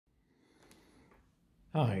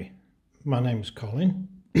Hi, my name's Colin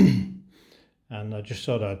and I just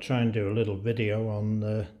thought I'd try and do a little video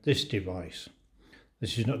on this device.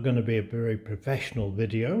 This is not going to be a very professional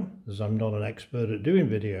video as I'm not an expert at doing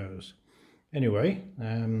videos. Anyway,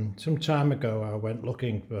 some time ago I went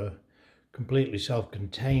looking for completely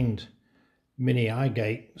self-contained mini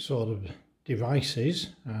iGate sort of devices,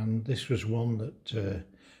 and this was one that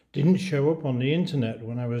didn't show up on the internet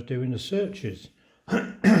when I was doing the searches.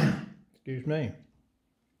 Excuse me.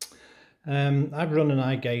 I've run an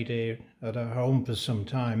iGate here at our home for some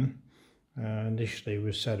time. Initially it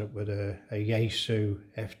was set up with a Yaesu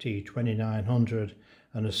FT2900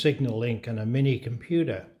 and a signal link and a mini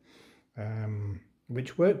computer,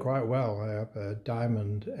 which worked quite well. I have a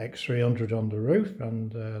Diamond X300 on the roof,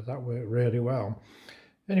 and that worked really well.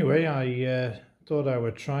 Anyway, I thought I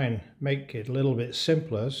would try and make it a little bit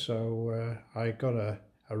simpler, so I got a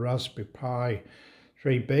Raspberry Pi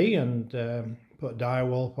 3B and put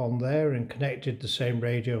Direwolf on there and connected the same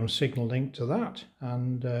radio and signal link to that,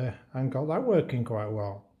 and got that working quite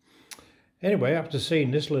well. Anyway, after seeing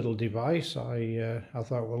this little device, I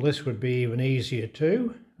thought, well, this would be even easier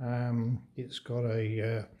too. It's got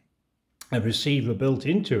a receiver built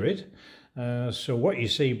into it, so what you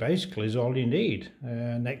see basically is all you need.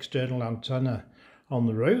 An external antenna on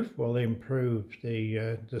the roof will improve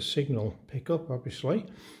the signal pickup, obviously,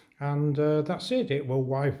 and that's it. It will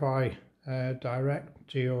Wi-Fi direct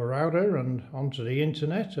to your router and onto the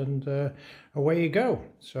internet, and away you go.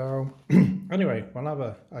 So anyway, we'll have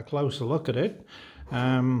a closer look at it.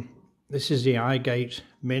 This is the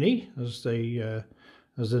iGatemini, as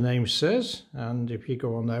the name says, and if you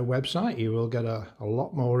go on their website you will get a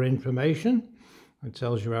lot more information. It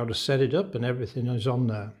tells you how to set it up and everything is on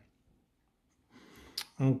there.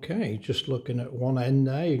 Okay, just looking at one end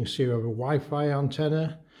there, you can see we have a Wi-Fi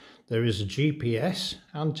antenna. There is a GPS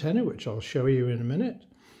antenna, which I'll show you in a minute,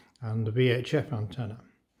 and the VHF antenna.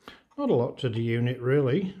 Not a lot to the unit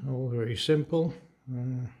really, all very simple.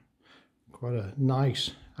 Quite a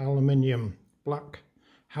nice aluminium black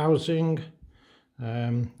housing.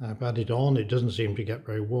 I've had it on, it doesn't seem to get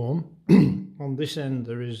very warm. On this end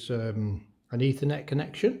there is an Ethernet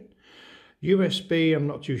connection. USB, I'm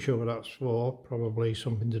not too sure what that's for, probably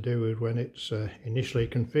something to do with when it's initially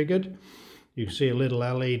configured. You can see a little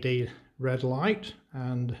LED red light,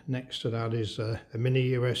 and next to that is a mini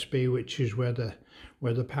USB, which is where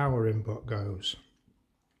the power input goes.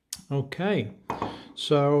 Okay,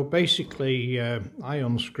 so basically I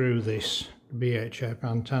unscrew this VHF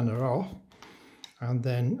antenna off, and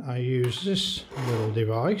then I use this little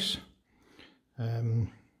device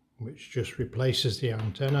which just replaces the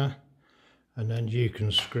antenna, and then you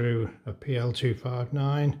can screw a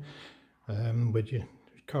PL259 with your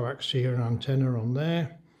coaxial antenna on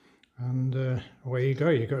there, and away you go,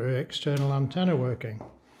 you've got your external antenna working.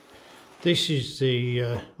 This is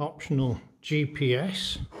the optional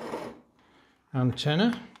GPS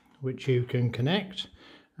antenna, which you can connect,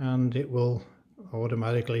 and it will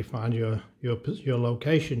automatically find your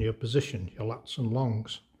location, your position, your lats and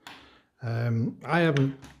longs. I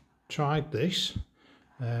haven't tried this.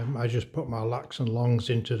 I just put my lats and longs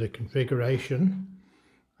into the configuration,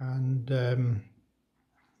 and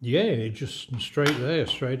yeah, it just straight there,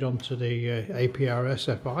 straight onto the APRS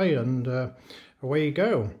FI, and away you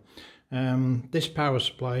go. This power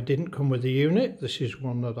supply didn't come with the unit. This is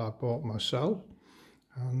one that I bought myself,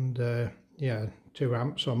 and yeah, 2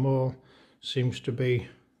 amps or more seems to be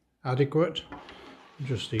adequate.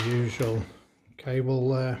 Just the usual cable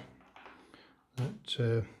there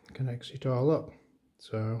that connects it all up.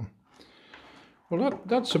 So, well,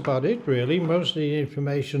 that's about it really. Most of the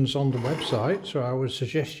information's on the website, so I would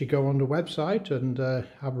suggest you go on the website and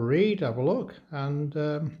have a read, have a look, and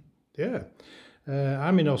yeah.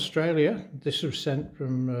 I'm in Australia. This was sent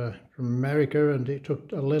from America, and it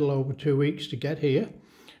took a little over 2 weeks to get here.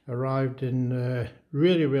 Arrived in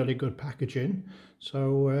really good packaging,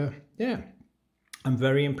 so yeah, I'm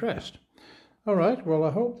very impressed. Alright, well,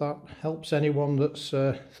 I hope that helps anyone that's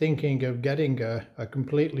thinking of getting a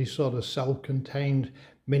completely sort of self-contained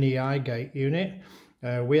mini iGate unit.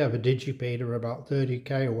 We have a digipeater about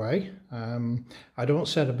 30k away. I don't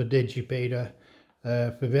set up a digipeater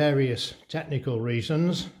for various technical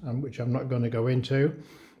reasons, which I'm not going to go into,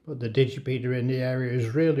 but the digipeater in the area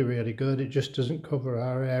is really good. It just doesn't cover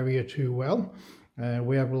our area too well.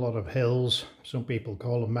 We have a lot of hills, some people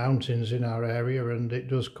call them mountains, in our area, and it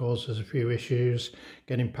does cause us a few issues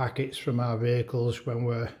getting packets from our vehicles when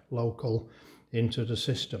we're local into the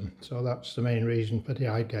system. So that's the main reason for the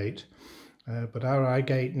iGate. But our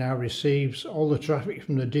iGate now receives all the traffic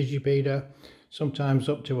from the digipeater, sometimes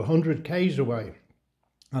up to 100 k's away.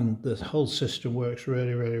 and the whole system works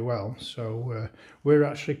really well. So we're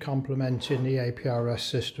actually complementing the APRS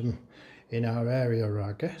system in our area,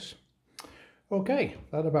 I guess. Okay,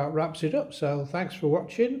 that about wraps it up. So thanks for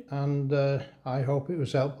watching, and I hope it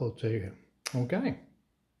was helpful to you. Okay.